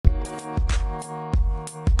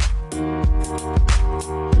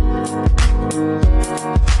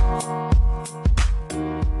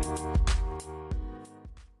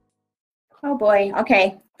boy.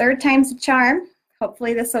 Okay, third time's a charm.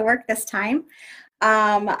 Hopefully this will work this time.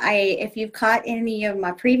 If you've caught any of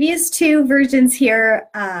my previous two versions here,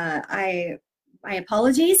 my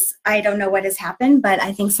apologies. I don't know what has happened, but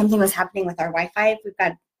I think something was happening with our Wi-Fi. We've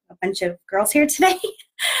got a bunch of girls here today,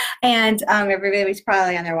 and everybody's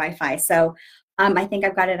probably on their Wi-Fi. So I think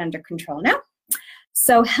I've got it under control now.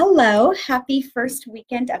 So hello, happy first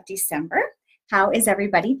weekend of December. How is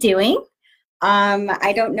everybody doing?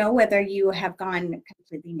 I don't know whether you have gone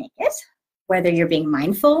completely naked, whether you're being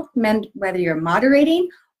mindful, whether you're moderating,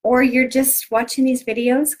 or you're just watching these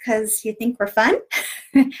videos because you think we're fun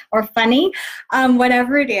or funny.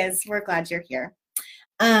 Whatever it is, we're glad you're here.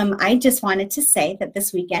 I just wanted to say that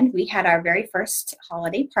this weekend we had our very first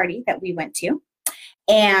holiday party that we went to,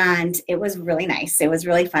 and it was really nice. It was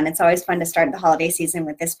really fun. It's always fun to start the holiday season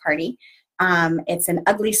with this party. It's an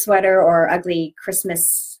ugly sweater or ugly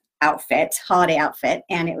Christmas outfit, holiday outfit,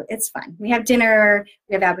 and it's fun. We have dinner,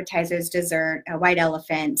 we have appetizers, dessert, a white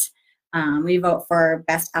elephant. We vote for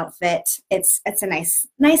best outfit. It's a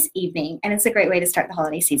nice evening, and it's a great way to start the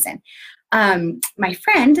holiday season. My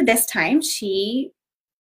friend this time, she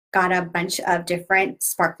got a bunch of different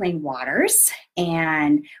sparkling waters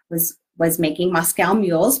and was making Moscow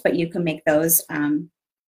mules, but you can make those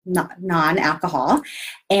non-alcohol.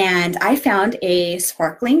 And I found a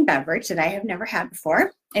sparkling beverage that I have never had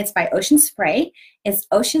before. It's by Ocean Spray. It's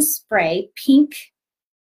Ocean Spray pink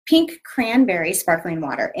cranberry sparkling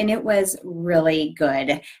water, and it was really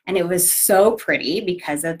good, and it was so pretty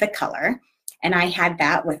because of the color. And I had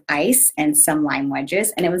that with ice and some lime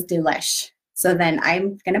wedges, and it was delish. So then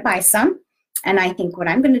I'm gonna buy some, and I think what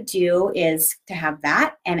I'm gonna do is to have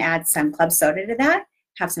that and add some club soda to that,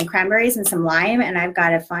 have some cranberries and some lime, and I've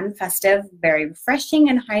got a fun, festive, very refreshing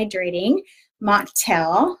and hydrating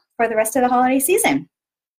mocktail for the rest of the holiday season.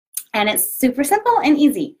 And it's super simple and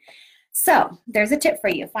easy. So there's a tip for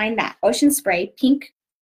you. Find that Ocean Spray pink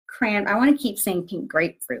I want to keep saying pink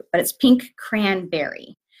grapefruit, but it's pink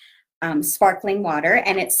cranberry sparkling water,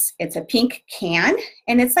 and it's a pink can,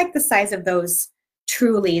 and it's like the size of those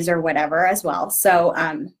Trulies or whatever as well. So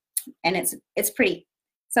and it's pretty.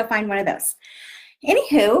 So find one of those.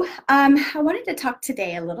 Anywho, I wanted to talk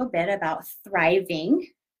today a little bit about thriving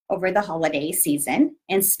over the holiday season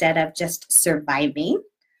instead of just surviving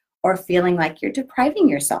or feeling like you're depriving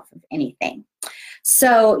yourself of anything.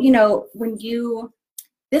 So, you know,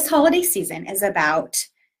 this holiday season is about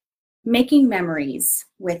making memories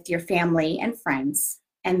with your family and friends,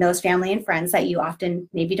 and those family and friends that you often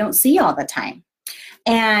maybe don't see all the time.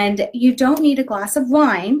 And you don't need a glass of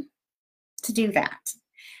wine to do that.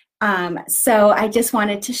 So I just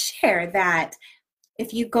wanted to share that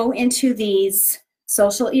if you go into these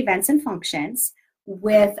social events and functions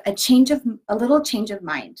with a little change of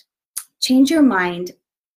mind, change your mind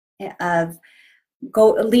of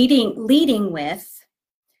leading with,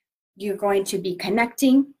 you're going to be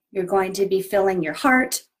connecting, you're going to be filling your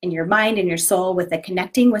heart and your mind and your soul with the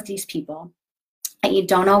connecting with these people that you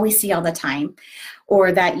don't always see all the time,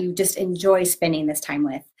 or that you just enjoy spending this time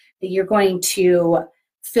with. That you're going to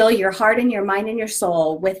fill your heart and your mind and your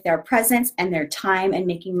soul with their presence and their time and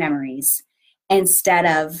making memories instead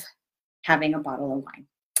of having a bottle of wine.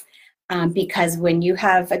 Because when you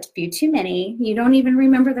have a few too many, you don't even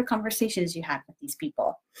remember the conversations you had with these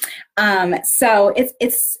people. So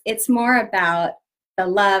it's more about the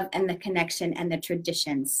love and the connection and the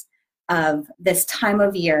traditions of this time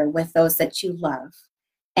of year with those that you love,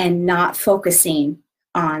 and not focusing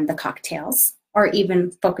on the cocktails or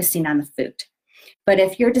even focusing on the food. But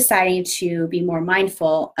if you're deciding to be more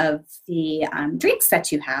mindful of the drinks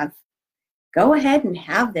that you have, go ahead and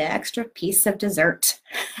have the extra piece of dessert.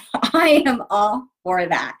 I am all for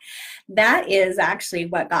that. That is actually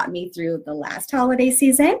what got me through the last holiday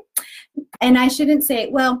season. And I shouldn't say,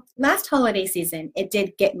 well, last holiday season, it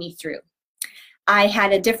did get me through. I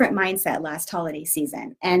had a different mindset last holiday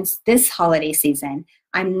season. And this holiday season,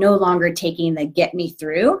 I'm no longer taking the get me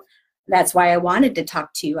through. That's why I wanted to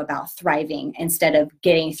talk to you about thriving instead of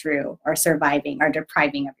getting through or surviving or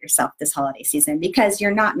depriving of yourself this holiday season, because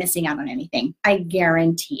you're not missing out on anything. I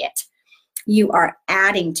guarantee it. You are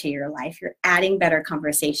adding to your life. You're adding better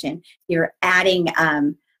conversation. You're adding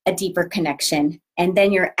a deeper connection. And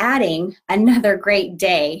then you're adding another great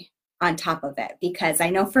day on top of it. Because I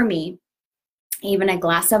know for me, even a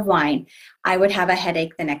glass of wine, I would have a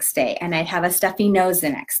headache the next day, and I'd have a stuffy nose the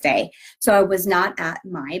next day. So I was not at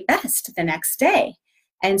my best the next day.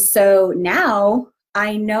 And so now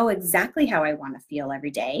I know exactly how I want to feel every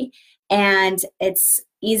day. And it's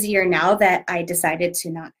easier now that I decided to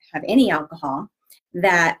not have any alcohol,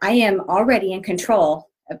 that I am already in control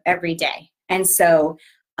of every day. And so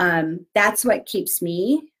That's what keeps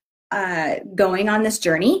me going on this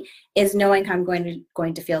journey, is knowing how I'm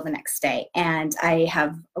going to feel the next day. And I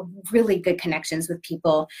have really good connections with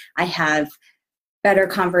people. I have better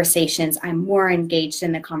conversations. I'm more engaged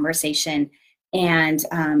in the conversation. And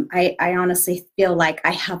I honestly feel like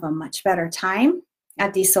I have a much better time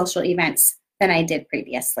at these social events than I did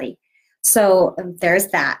previously. So there's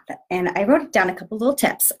that. And I wrote down a couple little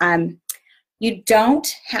tips. You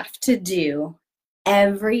don't have to do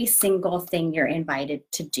every single thing you're invited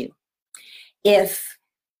to do. If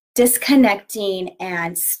disconnecting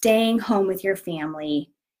and staying home with your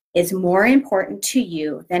family is more important to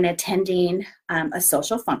you than attending a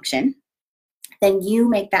social function, then you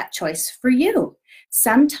make that choice for you.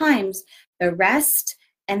 Sometimes the rest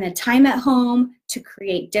and the time at home to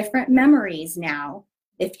create different memories now,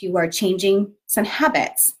 if you are changing some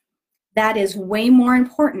habits, that is way more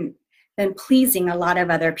important than pleasing a lot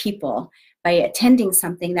of other people by attending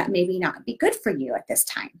something that maybe not be good for you at this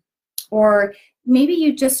time. Or maybe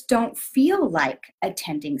you just don't feel like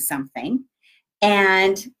attending something,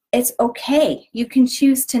 and it's okay. You can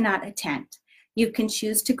choose to not attend. You can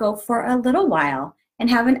choose to go for a little while and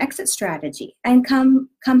have an exit strategy and come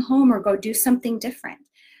home or go do something different.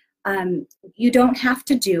 You don't have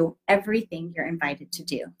to do everything you're invited to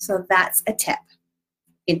do. So that's a tip.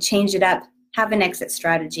 You can change it up, have an exit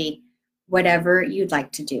strategy, whatever you'd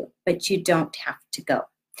like to do, but you don't have to go.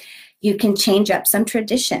 You can change up some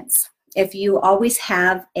traditions. If you always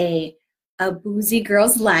have a boozy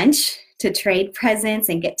girls lunch to trade presents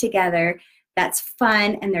and get together, that's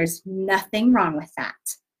fun, and there's nothing wrong with that.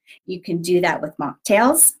 You can do that with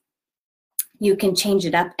mocktails. You can change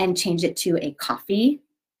it up and change it to a coffee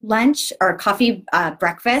lunch or coffee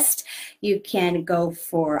breakfast. You can go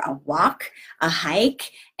for a walk, a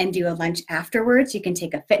hike, and do a lunch afterwards. You can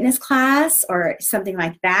take a fitness class or something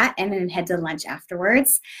like that and then head to lunch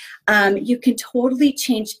afterwards. You can totally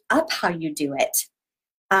change up how you do it.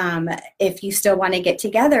 If you still want to get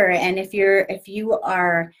together, and if you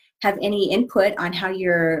have any input on how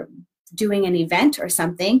you're doing an event or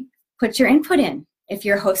something, put your input in. If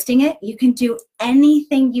you're hosting it, you can do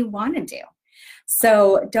anything you want to do.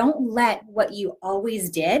 So don't let what you always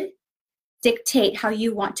did dictate how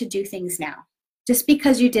you want to do things now. Just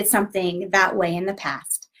because you did something that way in the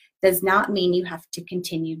past does not mean you have to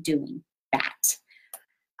continue doing that.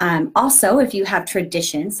 Also, if you have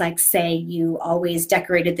traditions, like say you always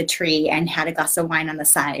decorated the tree and had a glass of wine on the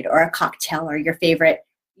side, or a cocktail, or your favorite,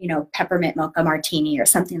 peppermint mocha martini or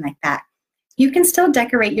something like that, you can still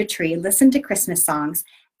decorate your tree, listen to Christmas songs,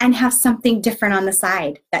 and have something different on the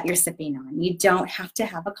side that you're sipping on. You don't have to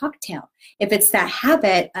have a cocktail. If it's that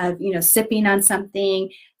habit of, sipping on something,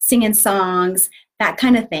 singing songs, that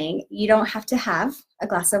kind of thing, you don't have to have a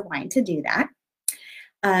glass of wine to do that.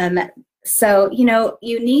 So,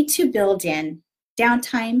 you need to build in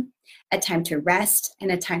downtime, a time to rest,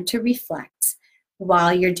 and a time to reflect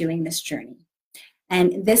while you're doing this journey.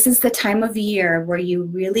 And this is the time of year where you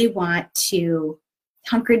really want to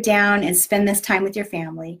hunker down and spend this time with your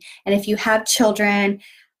family. And if you have children,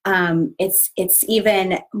 it's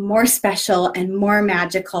even more special and more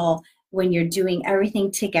magical when you're doing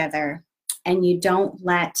everything together and you don't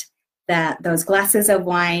let those glasses of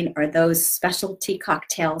wine or those specialty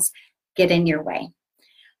cocktails get in your way.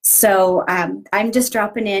 So I'm just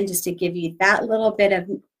dropping in just to give you that little bit of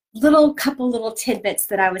couple little tidbits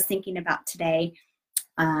that I was thinking about today.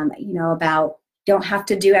 About don't have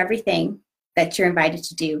to do everything that you're invited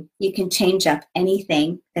to do. You can change up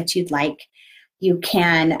anything that you'd like. You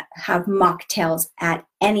can have mocktails at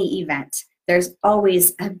any event. There's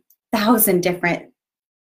always 1,000 different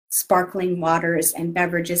sparkling waters and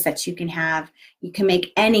beverages that you can have. You can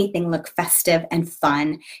make anything look festive and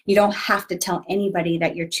fun. You don't have to tell anybody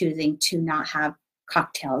that you're choosing to not have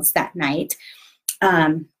cocktails that night.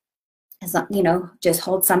 Just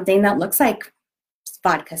hold something that looks like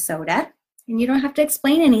vodka soda, and you don't have to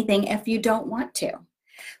explain anything if you don't want to.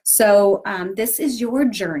 So this is your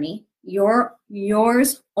journey,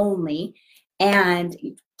 yours only, and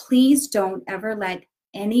please don't ever let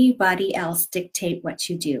anybody else dictate what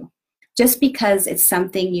you do. Just because it's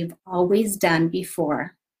something you've always done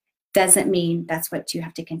before doesn't mean that's what you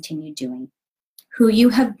have to continue doing. Who you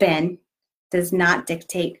have been does not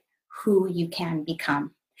dictate who you can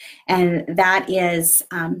become. And that is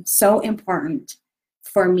so important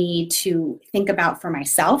for me to think about for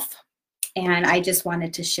myself. And I just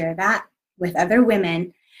wanted to share that with other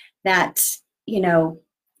women that,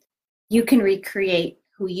 you can recreate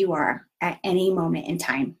who you are at any moment in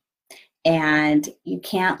time. And you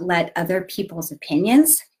can't let other people's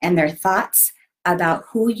opinions and their thoughts about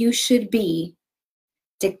who you should be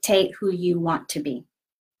dictate who you want to be.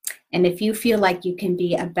 And if you feel like you can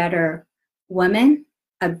be a better woman,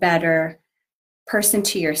 a better person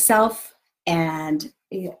to yourself, and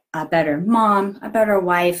a better mom, a better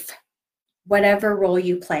wife, whatever role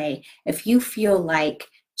you play, if you feel like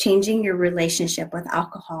changing your relationship with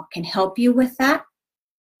alcohol can help you with that,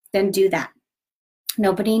 then do that.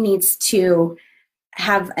 Nobody needs to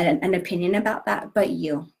have an opinion about that but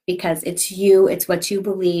you, because it's you, it's what you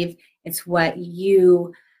believe, it's what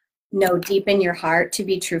you know deep in your heart to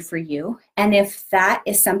be true for you. And if that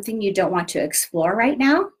is something you don't want to explore right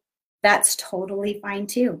now, that's totally fine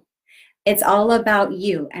too. It's all about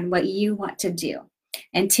you and what you want to do.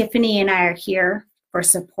 And Tiffany and I are here for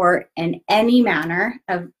support in any manner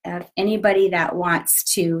of anybody that wants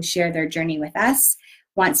to share their journey with us,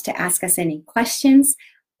 wants to ask us any questions,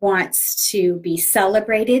 wants to be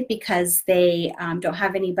celebrated because they don't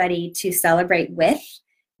have anybody to celebrate with.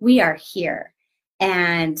 We are here.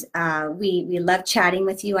 And we love chatting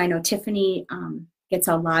with you. I know Tiffany gets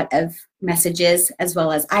a lot of messages, as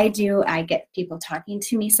well as I do. I get people talking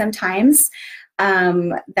to me sometimes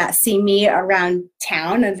that see me around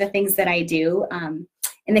town of the things that I do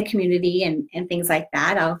in the community and things like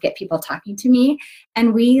that. I'll get people talking to me,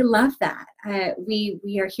 and we love that.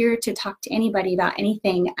 We are here to talk to anybody about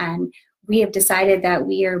anything, and we have decided that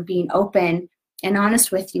we are being open and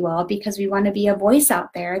honest with you all because we want to be a voice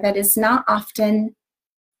out there that is not often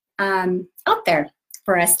out there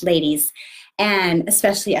for us ladies, and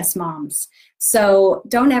especially us moms. So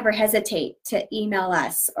don't ever hesitate to email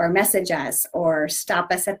us or message us or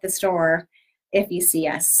stop us at the store if you see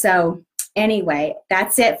us. So anyway,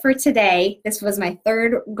 that's it for today. This was my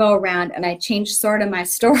third go around, and I changed sort of my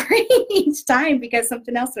story each time because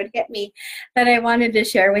something else would hit me that I wanted to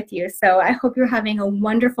share with you. So I hope you're having a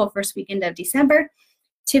wonderful first weekend of December.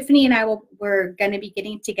 Tiffany and I we're going to be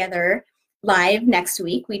getting together live next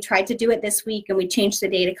week. We tried to do it this week and we changed the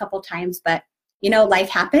date a couple times, but you know, life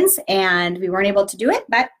happens and we weren't able to do it,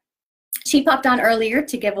 but she popped on earlier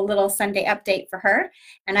to give a little Sunday update for her.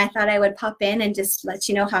 And I thought I would pop in and just let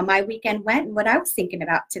you know how my weekend went and what I was thinking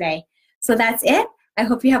about today. So that's it. I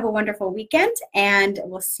hope you have a wonderful weekend, and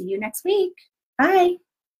we'll see you next week. Bye.